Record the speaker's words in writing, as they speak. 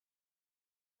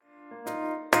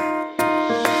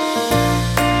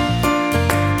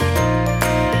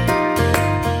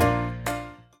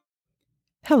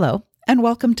Hello, and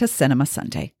welcome to Cinema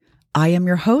Sunday. I am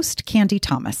your host, Candy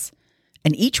Thomas,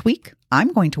 and each week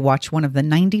I'm going to watch one of the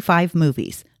 95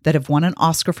 movies that have won an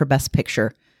Oscar for Best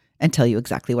Picture and tell you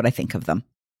exactly what I think of them.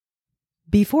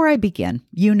 Before I begin,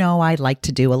 you know I like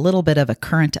to do a little bit of a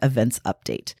current events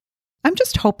update. I'm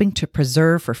just hoping to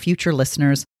preserve for future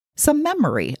listeners some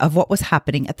memory of what was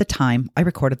happening at the time I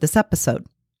recorded this episode.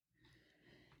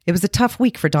 It was a tough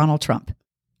week for Donald Trump.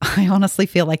 I honestly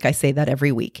feel like I say that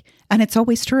every week, and it's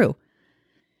always true.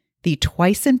 The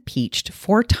twice impeached,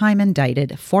 4-time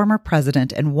indicted former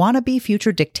president and wannabe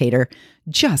future dictator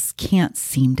just can't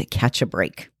seem to catch a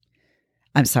break.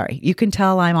 I'm sorry, you can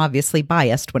tell I'm obviously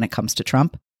biased when it comes to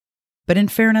Trump, but in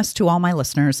fairness to all my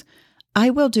listeners,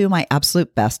 I will do my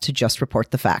absolute best to just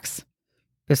report the facts.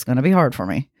 It's going to be hard for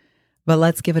me, but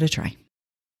let's give it a try.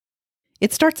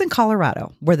 It starts in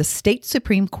Colorado, where the state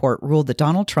Supreme Court ruled that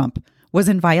Donald Trump was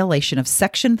in violation of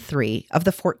Section 3 of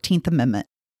the 14th Amendment,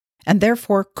 and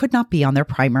therefore could not be on their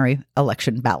primary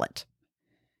election ballot.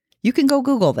 You can go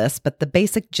Google this, but the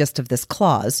basic gist of this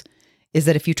clause is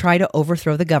that if you try to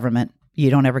overthrow the government, you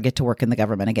don't ever get to work in the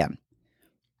government again.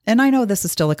 And I know this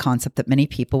is still a concept that many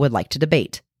people would like to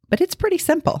debate, but it's pretty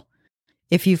simple.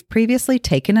 If you've previously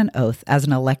taken an oath as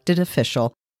an elected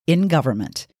official in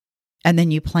government, and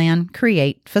then you plan,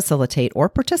 create, facilitate, or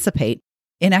participate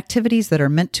in activities that are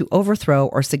meant to overthrow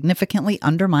or significantly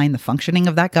undermine the functioning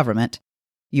of that government,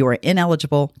 you are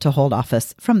ineligible to hold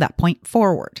office from that point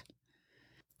forward.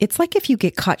 It's like if you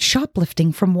get caught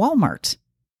shoplifting from Walmart.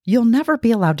 You'll never be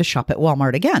allowed to shop at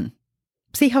Walmart again.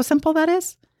 See how simple that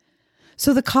is?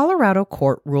 So the Colorado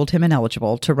court ruled him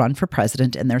ineligible to run for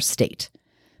president in their state.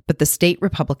 But the state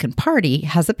Republican Party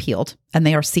has appealed, and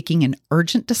they are seeking an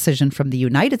urgent decision from the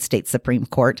United States Supreme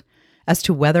Court as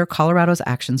to whether Colorado's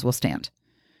actions will stand.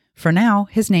 For now,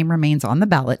 his name remains on the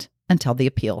ballot until the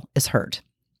appeal is heard.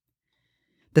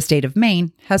 The state of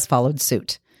Maine has followed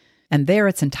suit, and there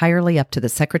it's entirely up to the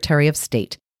Secretary of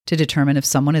State to determine if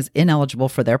someone is ineligible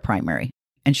for their primary,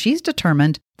 and she's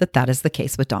determined that that is the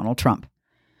case with Donald Trump.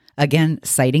 Again,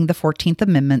 citing the 14th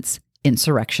Amendment's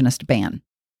insurrectionist ban.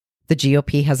 The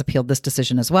GOP has appealed this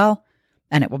decision as well,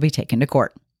 and it will be taken to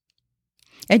court.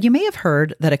 And you may have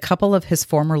heard that a couple of his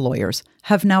former lawyers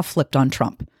have now flipped on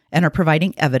Trump and are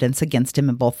providing evidence against him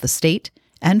in both the state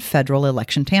and federal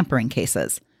election tampering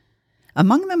cases.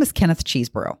 Among them is Kenneth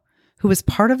Chesebro, who was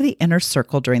part of the inner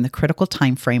circle during the critical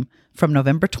time frame from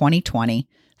November 2020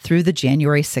 through the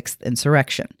January 6th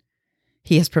insurrection.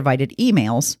 He has provided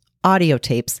emails, audio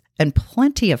tapes, and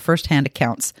plenty of firsthand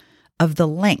accounts of the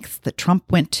lengths that Trump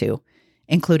went to,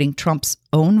 including Trump's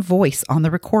own voice on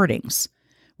the recordings,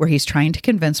 where he's trying to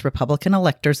convince Republican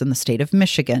electors in the state of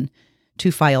Michigan to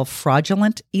file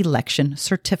fraudulent election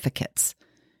certificates,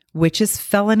 which is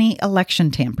felony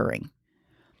election tampering.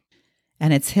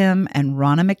 And it's him and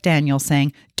Ronna McDaniel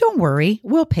saying, "Don't worry,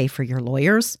 we'll pay for your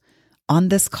lawyers," on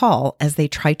this call as they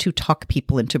try to talk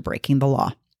people into breaking the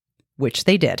law, which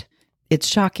they did. It's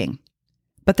shocking.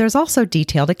 But there's also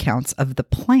detailed accounts of the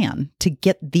plan to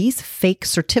get these fake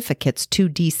certificates to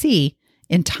D.C.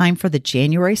 in time for the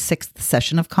January 6th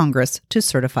session of Congress to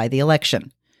certify the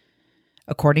election.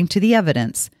 According to the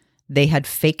evidence, they had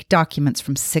fake documents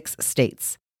from 6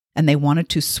 states, and they wanted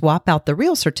to swap out the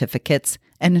real certificates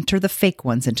and enter the fake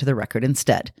ones into the record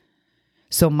instead.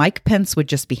 So Mike Pence would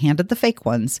just be handed the fake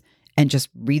ones and just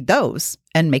read those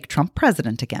and make Trump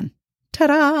president again.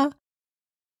 Ta-da!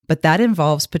 But that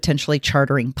involves potentially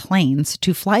chartering planes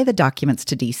to fly the documents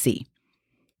to D.C.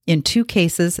 In 2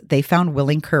 cases, they found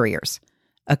willing couriers,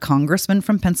 a congressman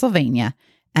from Pennsylvania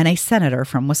and a senator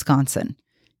from Wisconsin.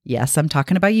 Yes, I'm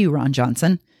talking about you, Ron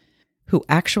Johnson, who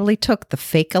actually took the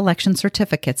fake election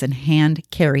certificates and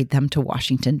hand-carried them to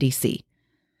Washington, D.C.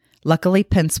 Luckily,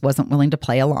 Pence wasn't willing to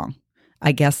play along.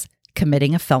 I guess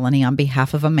committing a felony on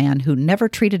behalf of a man who never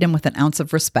treated him with an ounce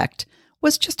of respect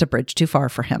was just a bridge too far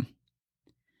for him.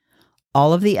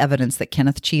 All of the evidence that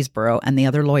Kenneth Chesebro and the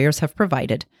other lawyers have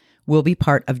provided will be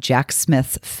part of Jack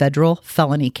Smith's federal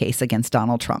felony case against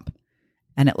Donald Trump.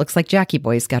 And it looks like Jackie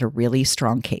Boy's got a really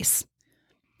strong case.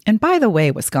 And by the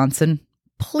way, Wisconsin,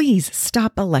 please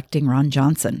stop electing Ron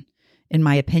Johnson. In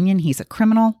my opinion, he's a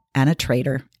criminal and a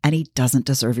traitor, and he doesn't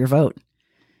deserve your vote.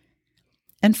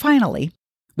 And finally,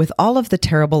 with all of the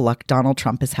terrible luck Donald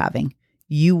Trump is having,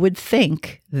 you would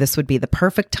think this would be the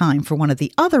perfect time for one of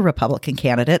the other Republican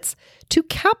candidates to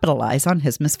capitalize on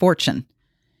his misfortune.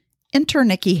 Enter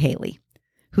Nikki Haley,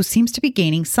 who seems to be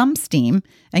gaining some steam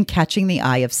and catching the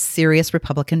eye of serious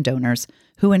Republican donors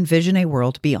who envision a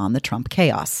world beyond the Trump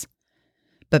chaos.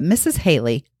 But Mrs.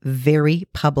 Haley very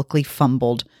publicly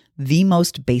fumbled the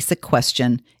most basic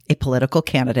question a political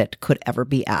candidate could ever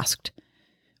be asked.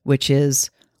 which is,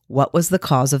 what was the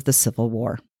cause of the Civil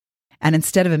War? And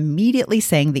instead of immediately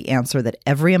saying the answer that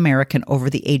every American over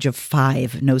the age of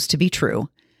 5 knows to be true,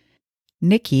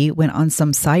 Nikki went on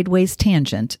some sideways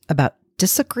tangent about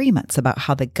disagreements about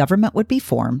how the government would be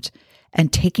formed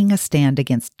and taking a stand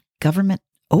against government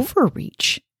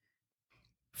overreach.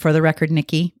 For the record,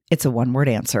 Nikki, it's a one-word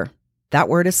answer. That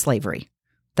word is slavery.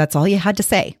 That's all you had to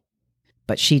say.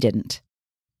 But she didn't.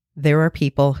 There are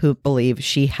people who believe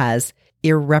she has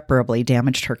irreparably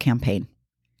damaged her campaign,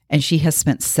 and she has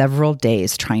spent several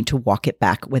days trying to walk it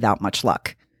back without much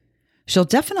luck. She'll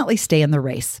definitely stay in the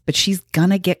race, but she's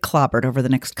gonna get clobbered over the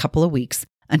next couple of weeks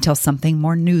until something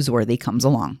more newsworthy comes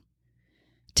along.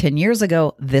 10 years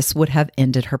ago, this would have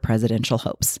ended her presidential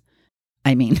hopes.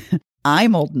 I mean,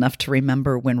 I'm old enough to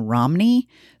remember when Romney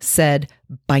said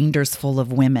binders full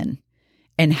of women,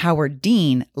 and Howard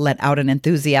Dean let out an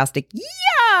enthusiastic,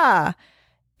 yeah!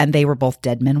 And they were both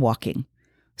dead men walking.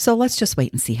 So let's just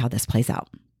wait and see how this plays out.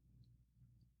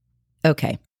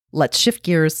 Okay, let's shift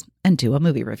gears and do a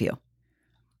movie review.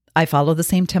 I follow the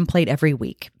same template every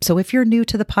week, so if you're new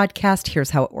to the podcast, here's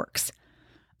how it works.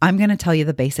 I'm going to tell you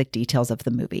the basic details of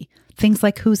the movie, things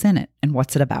like who's in it and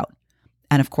what's it about,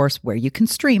 and of course, where you can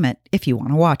stream it if you want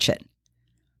to watch it.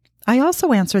 I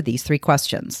also answer these 3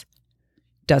 questions.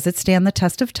 Does it stand the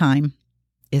test of time?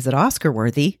 Is it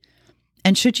Oscar-worthy?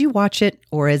 And should you watch it,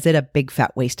 or is it a big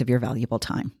fat waste of your valuable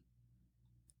time?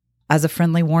 As a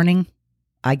friendly warning,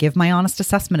 I give my honest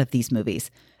assessment of these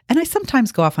movies, and I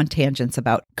sometimes go off on tangents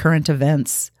about current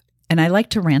events, and I like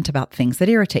to rant about things that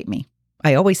irritate me.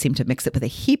 I always seem to mix it with a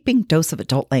heaping dose of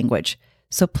adult language,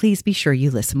 so please be sure you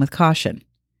listen with caution.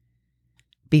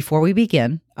 Before we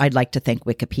begin, I'd like to thank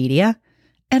Wikipedia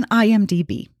and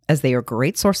IMDb, as they are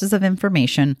great sources of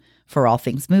information for all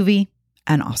things movie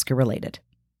and Oscar-related.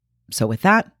 So with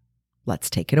that, let's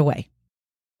take it away.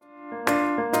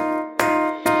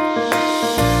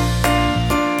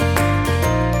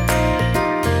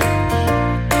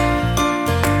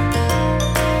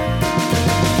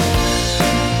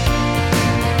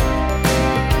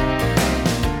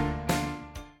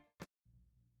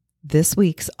 This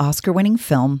week's Oscar-winning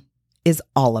film is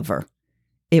Oliver.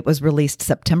 It was released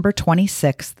September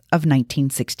 26th of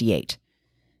 1968.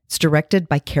 It's directed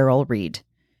by Carol Reed.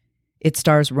 It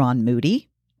stars Ron Moody,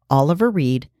 Oliver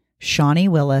Reed, Shawnee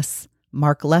Willis,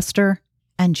 Mark Lester,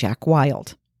 and Jack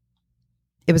Wild.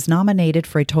 It was nominated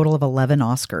for a total of 11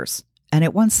 Oscars, and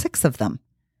it won 6 of them.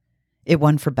 It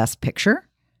won for Best Picture,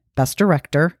 Best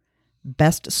Director,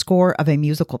 Best Score of a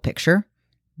Musical Picture,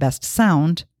 Best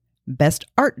Sound, Best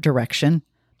Art Direction,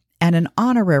 and an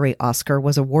honorary Oscar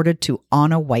was awarded to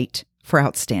Anna White for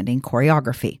Outstanding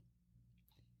Choreography.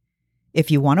 If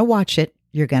you want to watch it,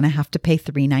 you're going to have to pay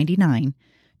 $3.99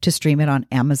 to stream it on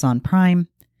Amazon Prime,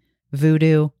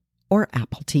 Vudu, or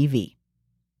Apple TV.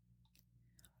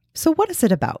 So what is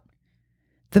it about?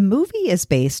 The movie is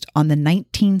based on the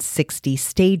 1960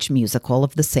 stage musical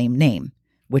of the same name,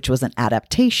 which was an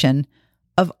adaptation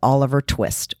of Oliver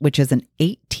Twist, which is an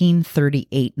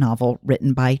 1838 novel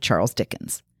written by Charles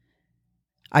Dickens.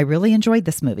 I really enjoyed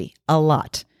this movie a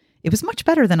lot. It was much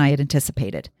better than I had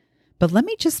anticipated. But let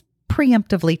me just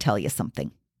preemptively tell you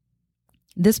something.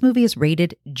 This movie is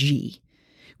rated G,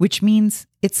 which means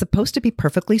it's supposed to be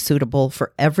perfectly suitable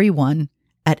for everyone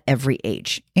at every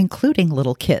age, including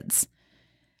little kids.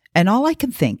 And all I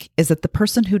can think is that the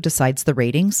person who decides the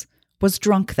ratings was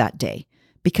drunk that day,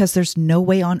 because there's no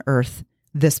way on earth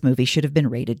this movie should have been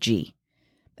rated G.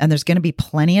 And there's going to be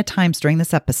plenty of times during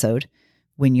this episode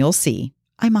when you'll see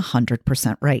I'm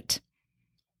 100% right.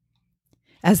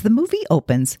 As the movie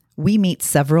opens, we meet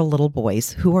several little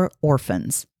boys who are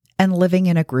orphans and living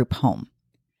in a group home.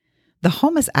 The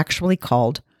home is actually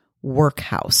called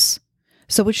Workhouse,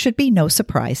 so it should be no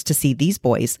surprise to see these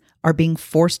boys are being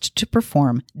forced to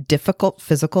perform difficult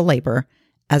physical labor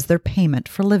as their payment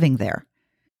for living there.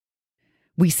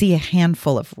 We see a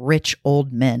handful of rich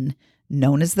old men,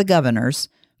 known as the governors,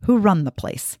 who run the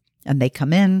place, and they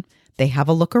come in, they have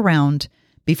a look around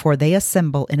before they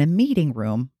assemble in a meeting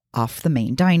room off the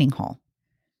main dining hall.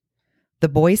 The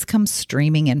boys come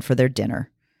streaming in for their dinner,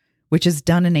 which is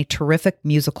done in a terrific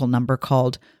musical number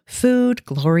called Food,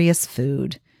 Glorious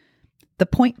Food. The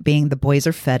point being the boys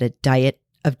are fed a diet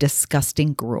of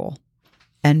disgusting gruel,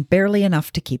 and barely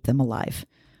enough to keep them alive,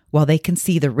 while they can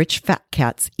see the rich fat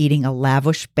cats eating a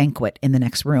lavish banquet in the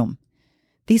next room.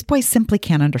 These boys simply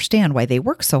can't understand why they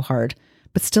work so hard,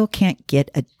 but still can't get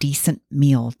a decent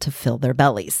meal to fill their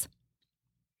bellies.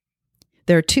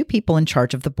 There are 2 people in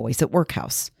charge of the boys at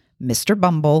Workhouse, Mr.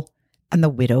 Bumble and the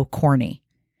widow Corny.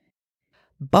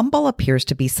 Bumble appears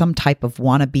to be some type of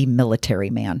wannabe military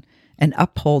man, and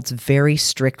upholds very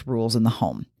strict rules in the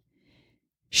home.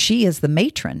 She is the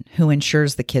matron who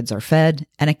ensures the kids are fed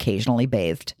and occasionally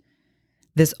bathed.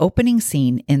 This opening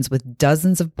scene ends with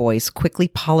dozens of boys quickly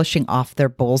polishing off their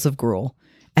bowls of gruel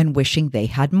and wishing they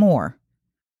had more.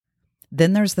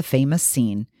 Then there's the famous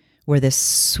scene where this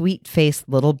sweet-faced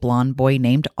little blonde boy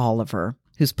named Oliver,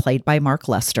 who's played by Mark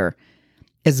Lester,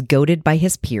 is goaded by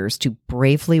his peers to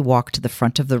bravely walk to the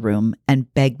front of the room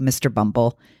and beg Mr.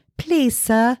 Bumble, "Please,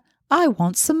 sir, I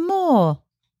want some more."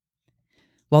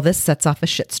 Well, this sets off a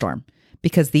shitstorm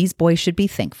because these boys should be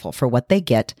thankful for what they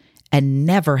get and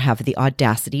never have the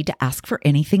audacity to ask for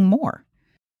anything more.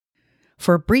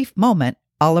 For a brief moment,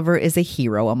 Oliver is a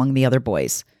hero among the other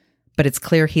boys, but it's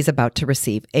clear he's about to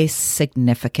receive a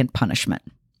significant punishment.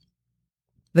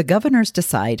 The governors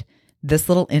decide this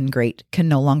little ingrate can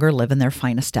no longer live in their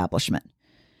fine establishment.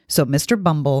 So Mr.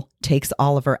 Bumble takes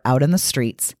Oliver out in the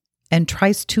streets and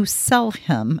tries to sell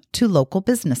him to local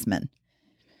businessmen.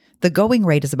 The going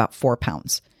rate is about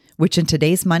 £4, which in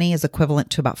today's money is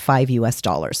equivalent to about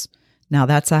 $5. Now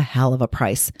that's a hell of a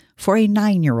price for a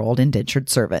 9-year-old indentured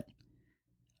servant.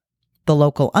 The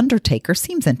local undertaker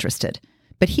seems interested,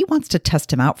 but he wants to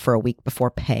test him out for a week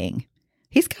before paying.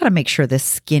 He's got to make sure this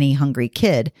skinny, hungry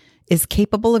kid is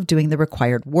capable of doing the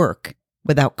required work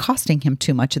without costing him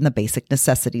too much in the basic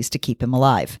necessities to keep him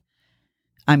alive.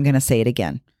 I'm going to say it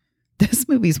again. This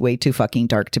movie's way too fucking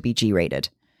dark to be G-rated.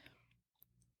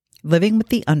 Living with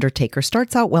the undertaker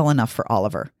starts out well enough for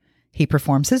Oliver. He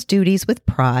performs his duties with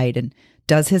pride and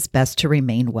does his best to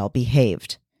remain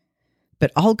well-behaved.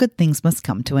 But all good things must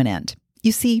come to an end.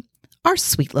 You see, our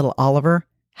sweet little Oliver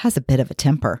has a bit of a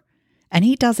temper, and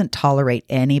he doesn't tolerate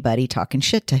anybody talking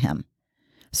shit to him.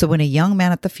 So when a young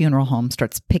man at the funeral home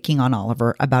starts picking on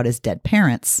Oliver about his dead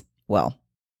parents, well,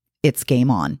 it's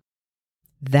game on.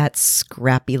 That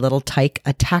scrappy little tyke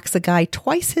attacks a guy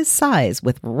twice his size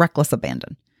with reckless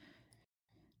abandon.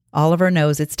 Oliver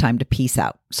knows it's time to peace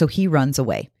out, so he runs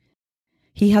away.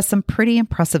 He has some pretty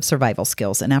impressive survival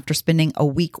skills, and after spending a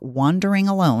week wandering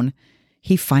alone,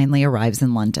 he finally arrives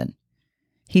in London.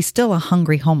 He's still a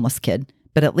hungry homeless kid,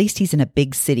 but at least he's in a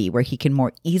big city where he can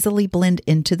more easily blend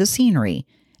into the scenery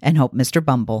and hope Mr.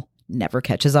 Bumble never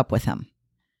catches up with him.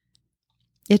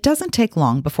 It doesn't take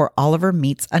long before Oliver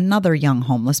meets another young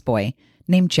homeless boy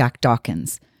named Jack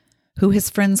Dawkins, who his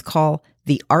friends call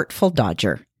the Artful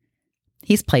Dodger.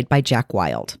 He's played by Jack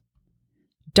Wilde.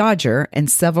 Dodger and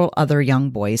several other young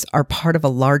boys are part of a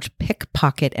large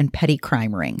pickpocket and petty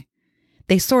crime ring.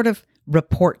 They sort of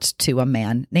report to a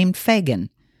man named Fagin,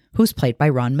 who's played by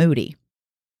Ron Moody.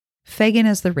 Fagin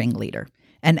is the ringleader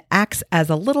and acts as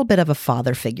a little bit of a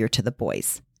father figure to the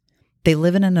boys. They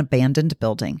live in an abandoned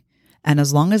building, and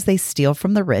as long as they steal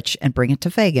from the rich and bring it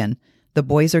to Fagin, the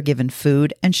boys are given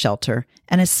food and shelter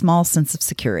and a small sense of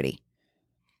security.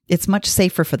 It's much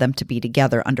safer for them to be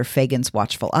together under Fagin's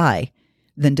watchful eye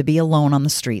than to be alone on the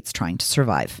streets trying to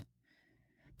survive.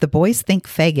 The boys think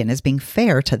Fagin is being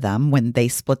fair to them when they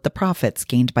split the profits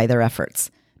gained by their efforts,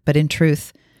 but in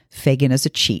truth, Fagin is a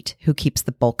cheat who keeps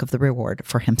the bulk of the reward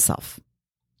for himself.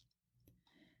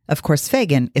 Of course,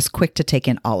 Fagin is quick to take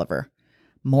in Oliver.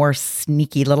 More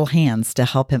sneaky little hands to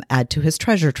help him add to his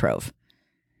treasure trove.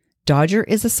 Dodger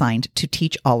is assigned to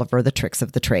teach Oliver the tricks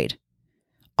of the trade.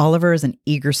 Oliver is an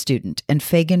eager student, and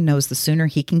Fagin knows the sooner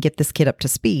he can get this kid up to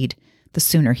speed, the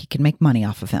sooner he can make money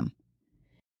off of him.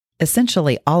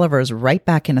 Essentially, Oliver is right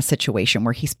back in a situation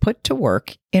where he's put to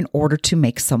work in order to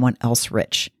make someone else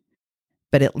rich.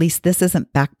 But at least this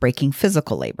isn't back-breaking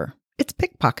physical labor. It's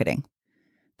pickpocketing.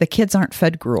 The kids aren't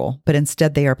fed gruel, but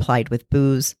instead they are plied with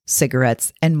booze,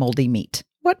 cigarettes, and moldy meat.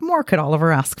 What more could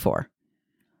Oliver ask for?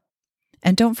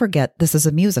 And don't forget, this is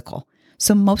a musical,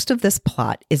 so most of this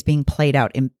plot is being played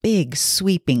out in big,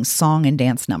 sweeping song and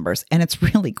dance numbers, and it's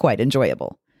really quite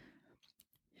enjoyable.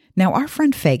 Now, our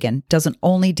friend Fagin doesn't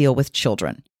only deal with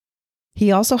children.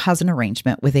 He also has an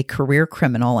arrangement with a career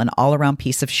criminal and all-around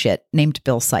piece of shit named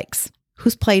Bill Sikes,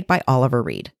 who's played by Oliver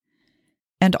Reed.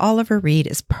 And Oliver Reed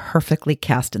is perfectly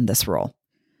cast in this role.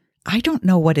 I don't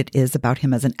know what it is about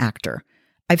him as an actor.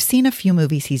 I've seen a few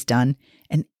movies he's done,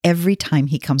 and every time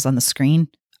he comes on the screen,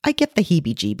 I get the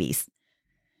heebie-jeebies.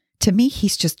 To me,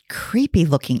 he's just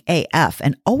creepy-looking AF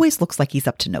and always looks like he's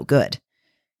up to no good.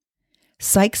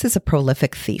 Sikes is a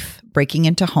prolific thief, breaking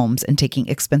into homes and taking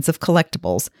expensive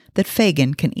collectibles that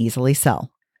Fagin can easily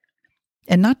sell.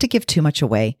 And not to give too much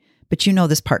away, but you know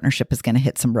this partnership is going to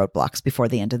hit some roadblocks before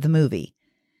the end of the movie.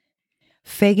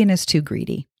 Fagin is too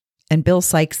greedy, and Bill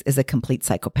Sikes is a complete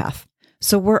psychopath,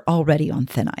 so we're already on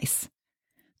thin ice.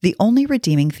 The only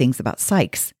redeeming things about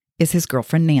Sikes is his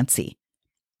girlfriend Nancy.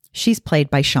 She's played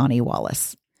by Shawnee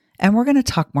Wallace, and we're going to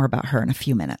talk more about her in a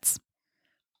few minutes.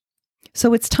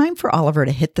 So it's time for Oliver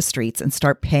to hit the streets and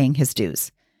start paying his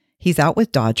dues. He's out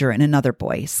with Dodger and another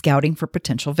boy, scouting for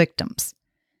potential victims.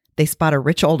 They spot a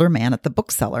rich older man at the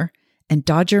bookseller, and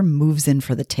Dodger moves in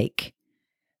for the take.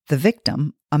 The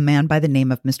victim, a man by the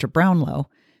name of Mr. Brownlow,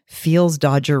 feels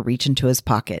Dodger reach into his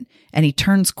pocket, and he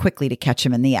turns quickly to catch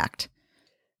him in the act.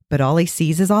 But all he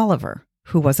sees is Oliver,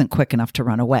 who wasn't quick enough to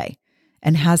run away,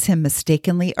 and has him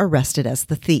mistakenly arrested as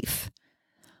the thief.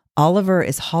 Oliver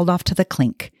is hauled off to the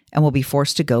clink and will be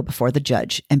forced to go before the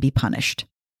judge and be punished.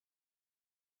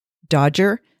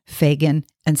 Dodger, Fagin,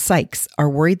 and Sykes are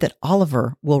worried that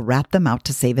Oliver will rat them out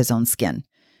to save his own skin,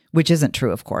 which isn't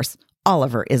true, of course.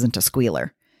 Oliver isn't a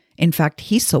squealer. In fact,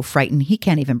 he's so frightened he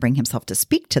can't even bring himself to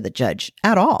speak to the judge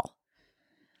at all.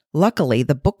 Luckily,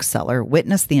 the bookseller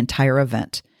witnessed the entire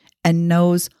event and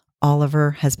knows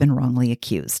Oliver has been wrongly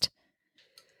accused.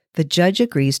 The judge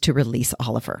agrees to release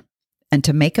Oliver, and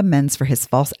to make amends for his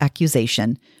false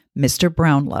accusation, Mr.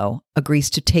 Brownlow agrees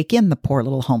to take in the poor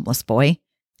little homeless boy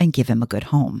and give him a good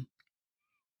home.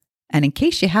 And in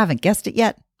case you haven't guessed it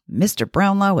yet, Mr.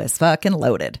 Brownlow is fucking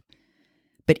loaded.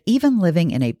 But even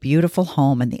living in a beautiful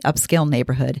home in the upscale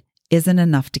neighborhood isn't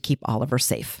enough to keep Oliver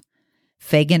safe.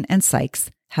 Fagin and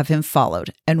Sykes have him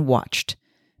followed and watched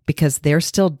because they're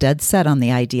still dead set on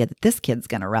the idea that this kid's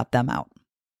going to rat them out.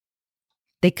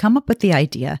 They come up with the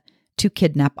idea to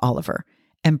kidnap Oliver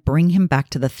and bring him back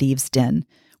to the thieves' den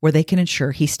where they can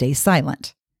ensure he stays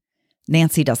silent.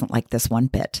 Nancy doesn't like this one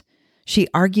bit. She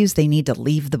argues they need to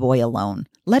leave the boy alone,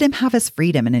 let him have his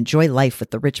freedom and enjoy life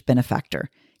with the rich benefactor.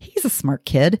 He's a smart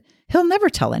kid. He'll never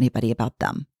tell anybody about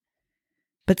them.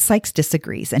 But Sykes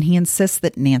disagrees, and he insists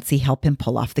that Nancy help him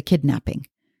pull off the kidnapping.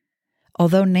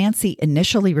 Although Nancy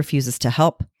initially refuses to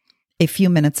help, a few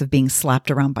minutes of being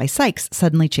slapped around by Sykes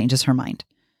suddenly changes her mind.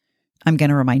 I'm going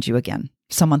to remind you again,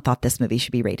 someone thought this movie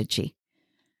should be rated G.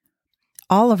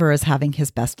 Oliver is having his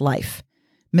best life.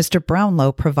 Mr.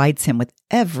 Brownlow provides him with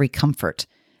every comfort,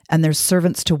 and there's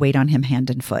servants to wait on him hand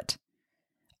and foot.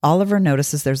 Oliver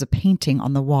notices there's a painting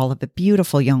on the wall of a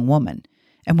beautiful young woman,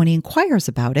 and when he inquires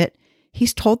about it,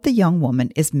 he's told the young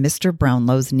woman is Mr.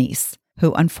 Brownlow's niece,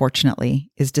 who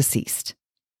unfortunately is deceased.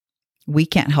 We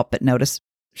can't help but notice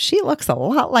she looks a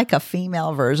lot like a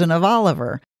female version of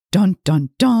Oliver. Dun, dun,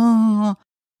 dun.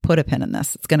 Put a pin in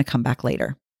this. It's going to come back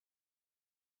later.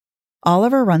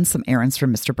 Oliver runs some errands for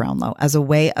Mr. Brownlow as a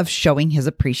way of showing his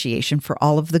appreciation for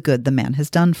all of the good the man has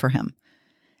done for him.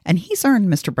 And he's earned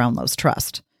Mr. Brownlow's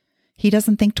trust. He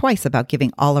doesn't think twice about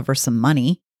giving Oliver some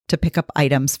money to pick up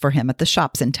items for him at the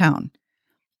shops in town.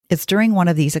 It's during one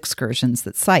of these excursions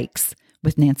that Sykes,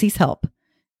 with Nancy's help,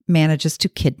 manages to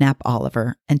kidnap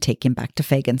Oliver and take him back to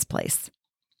Fagin's place.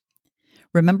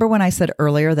 Remember when I said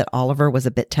earlier that Oliver was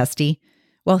a bit testy?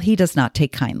 Well, he does not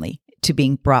take kindly to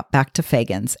being brought back to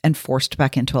Fagin's and forced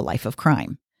back into a life of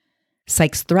crime.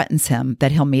 Sykes threatens him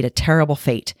that he'll meet a terrible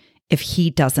fate if he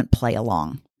doesn't play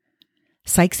along.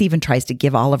 Sykes even tries to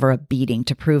give Oliver a beating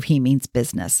to prove he means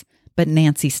business, but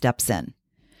Nancy steps in.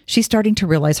 She's starting to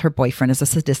realize her boyfriend is a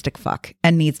sadistic fuck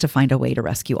and needs to find a way to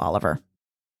rescue Oliver.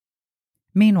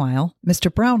 Meanwhile,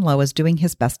 Mr. Brownlow is doing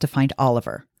his best to find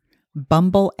Oliver.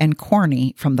 Bumble and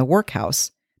Corny from the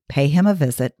workhouse pay him a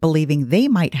visit, believing they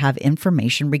might have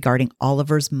information regarding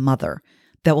Oliver's mother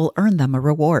that will earn them a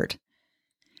reward.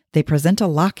 They present a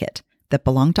locket that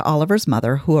belonged to Oliver's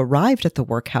mother, who arrived at the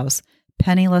workhouse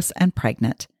penniless and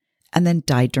pregnant, and then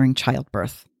died during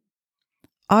childbirth.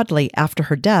 Oddly, after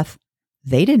her death,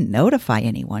 they didn't notify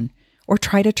anyone or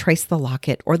try to trace the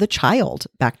locket or the child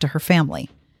back to her family.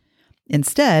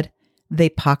 Instead, they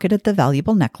pocketed the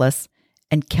valuable necklace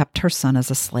and kept her son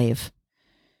as a slave.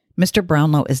 Mr.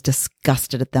 Brownlow is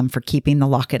disgusted at them for keeping the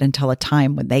locket until a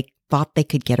time when they thought they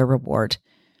could get a reward,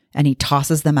 and he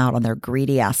tosses them out on their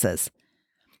greedy asses.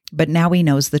 But now he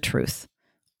knows the truth.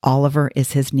 Oliver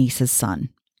is his niece's son.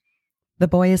 The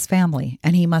boy is family,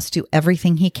 and he must do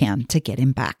everything he can to get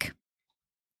him back.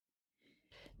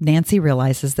 Nancy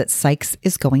realizes that Sykes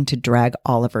is going to drag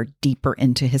Oliver deeper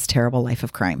into his terrible life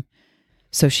of crime,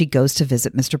 so she goes to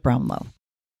visit Mr. Brownlow.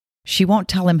 She won't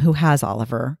tell him who has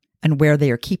Oliver and where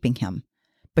they are keeping him,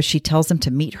 but she tells him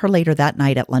to meet her later that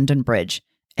night at London Bridge,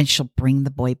 and she'll bring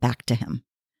the boy back to him.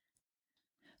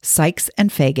 Sykes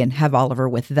and Fagin have Oliver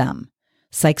with them.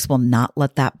 Sykes will not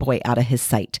let that boy out of his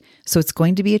sight, so it's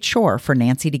going to be a chore for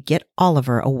Nancy to get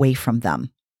Oliver away from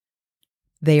them.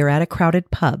 They are at a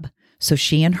crowded pub, so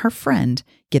she and her friend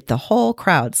get the whole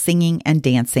crowd singing and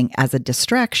dancing as a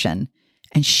distraction,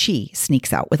 and she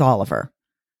sneaks out with Oliver.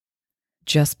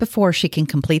 Just before she can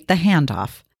complete the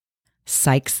handoff,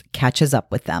 Sykes catches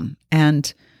up with them,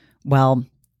 and, well,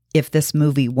 If this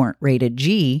movie weren't rated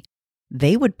G,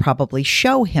 they would probably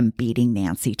show him beating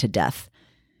Nancy to death.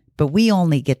 But we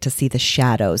only get to see the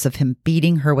shadows of him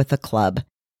beating her with a club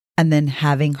and then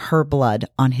having her blood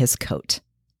on his coat.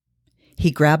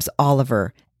 He grabs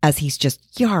Oliver as he's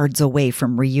just yards away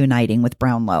from reuniting with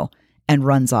Brownlow and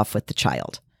runs off with the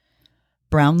child.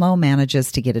 Brownlow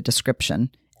manages to get a description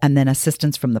and then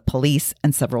assistance from the police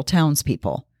and several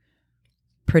townspeople.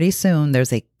 Pretty soon,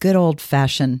 there's a good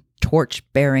old-fashioned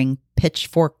torch-bearing,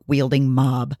 pitchfork-wielding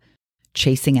mob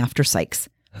chasing after Sykes,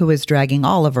 who is dragging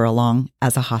Oliver along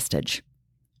as a hostage.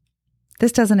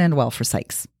 This doesn't end well for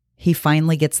Sykes. He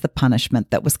finally gets the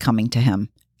punishment that was coming to him,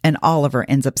 and Oliver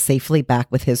ends up safely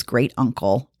back with his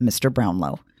great-uncle, Mr.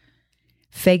 Brownlow.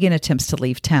 Fagin attempts to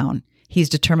leave town. He's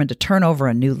determined to turn over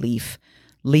a new leaf,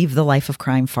 leave the life of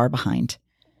crime far behind.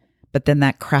 But then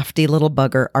that crafty little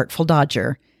bugger, Artful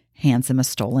Dodger, hands him a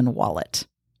stolen wallet.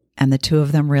 And the two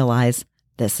of them realize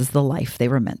this is the life they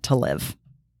were meant to live.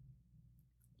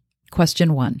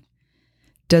 Question 1.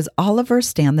 Does Oliver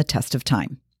stand the test of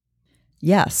time?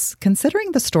 Yes,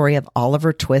 considering the story of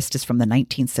Oliver Twist is from the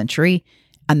 19th century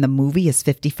and the movie is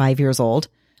 55 years old,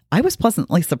 I was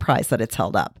pleasantly surprised that it's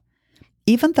held up.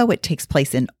 Even though it takes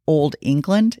place in Old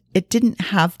England, it didn't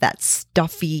have that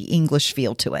stuffy English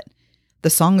feel to it. The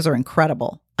songs are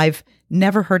incredible. I've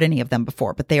never heard any of them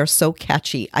before, but they are so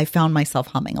catchy, I found myself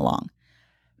humming along.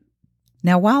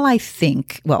 Now, while I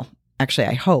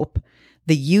hope,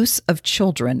 the use of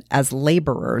children as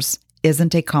laborers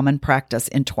isn't a common practice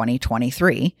in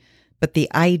 2023, but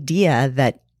the idea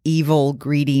that evil,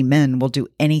 greedy men will do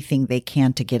anything they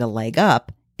can to get a leg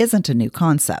up isn't a new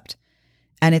concept,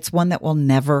 and it's one that will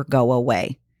never go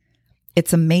away.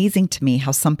 It's amazing to me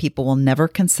how some people will never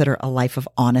consider a life of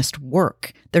honest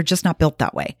work. They're just not built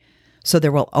that way. So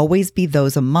there will always be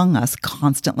those among us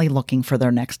constantly looking for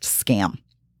their next scam.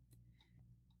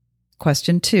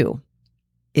 Question 2.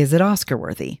 Is it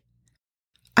Oscar-worthy?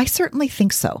 I certainly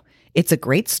think so. It's a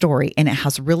great story and it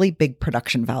has really big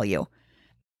production value.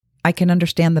 I can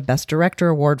understand the Best Director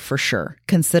award for sure,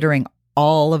 considering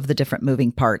all of the different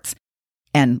moving parts.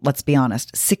 And let's be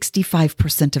honest,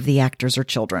 65% of the actors are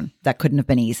children. That couldn't have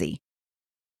been easy.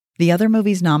 The other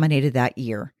movies nominated that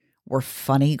year were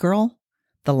Funny Girl,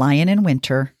 The Lion in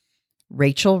Winter,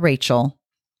 Rachel,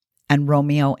 and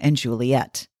Romeo and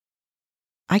Juliet.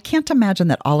 I can't imagine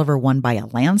that Oliver won by a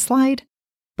landslide,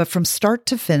 but from start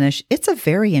to finish, it's a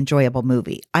very enjoyable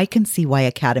movie. I can see why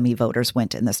Academy voters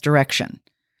went in this direction.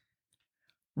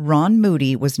 Ron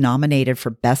Moody was nominated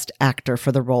for Best Actor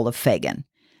for the role of Fagin,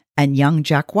 and young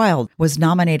Jack Wilde was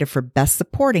nominated for Best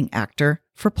Supporting Actor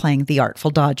for playing the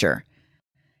Artful Dodger.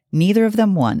 Neither of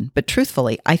them won, but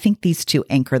truthfully, I think these two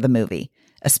anchor the movie,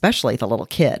 especially the little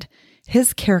kid.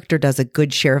 His character does a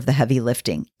good share of the heavy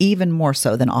lifting, even more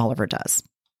so than Oliver does.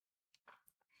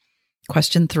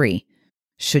 Question 3.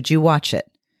 Should you watch it?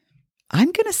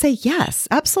 I'm going to say yes,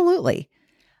 absolutely.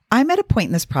 I'm at a point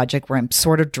in this project where I'm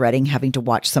sort of dreading having to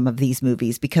watch some of these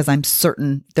movies because I'm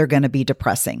certain they're going to be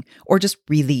depressing or just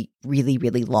really, really,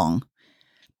 really long.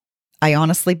 I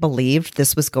honestly believed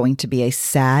this was going to be a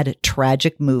sad,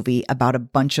 tragic movie about a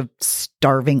bunch of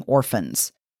starving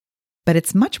orphans. But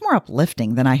it's much more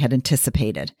uplifting than I had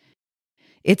anticipated.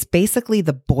 It's basically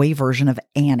the boy version of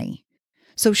Annie.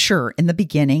 So sure, in the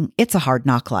beginning, it's a hard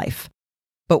knock life.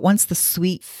 But once the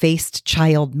sweet-faced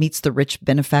child meets the rich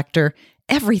benefactor,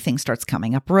 everything starts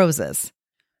coming up roses.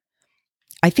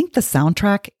 I think the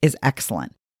soundtrack is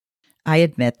excellent. I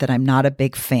admit that I'm not a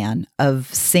big fan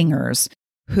of singers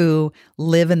who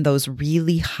live in those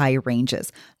really high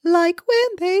ranges, like when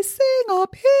they sing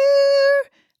up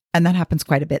here. And that happens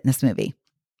quite a bit in this movie.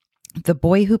 The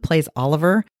boy who plays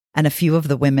Oliver and a few of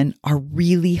the women are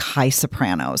really high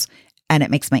sopranos, and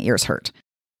it makes my ears hurt.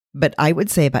 But I would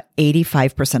say about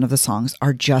 85% of the songs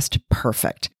are just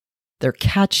perfect. They're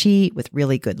catchy with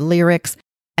really good lyrics,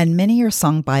 and many are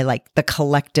sung by like the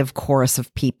collective chorus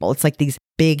of people. It's like these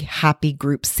big happy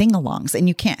group sing-alongs, and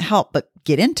you can't help but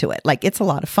get into it. Like, it's a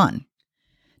lot of fun.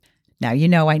 Now, you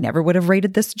know, I never would have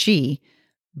rated this G,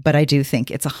 but I do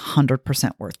think it's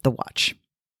 100% worth the watch.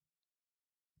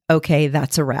 Okay,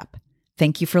 that's a wrap.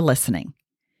 Thank you for listening.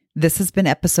 This has been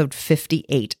episode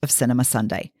 58 of Cinema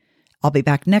Sunday. I'll be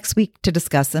back next week to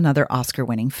discuss another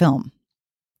Oscar-winning film.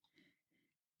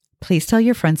 Please tell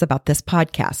your friends about this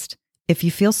podcast. If you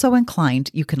feel so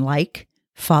inclined, you can like,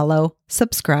 follow,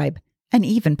 subscribe, and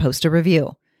even post a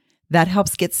review. That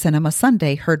helps get Cinema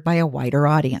Sunday heard by a wider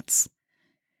audience.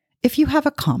 If you have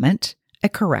a comment, a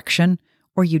correction,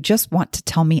 or you just want to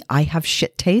tell me I have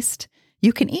shit taste,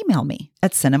 you can email me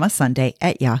at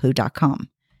cinemasunday@yahoo.com.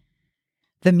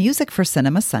 The music for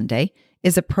Cinema Sunday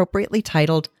is appropriately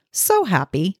titled So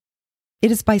happy.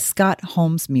 It is by Scott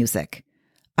Holmes Music.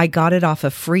 I got it off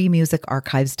of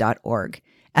freemusicarchives.org,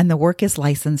 and the work is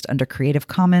licensed under Creative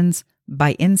Commons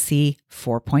by NC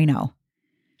 4.0.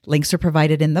 Links are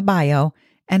provided in the bio,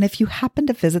 and if you happen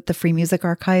to visit the Free Music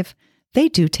Archive, they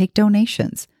do take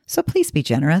donations, so please be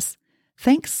generous.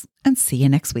 Thanks, and see you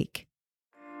next week.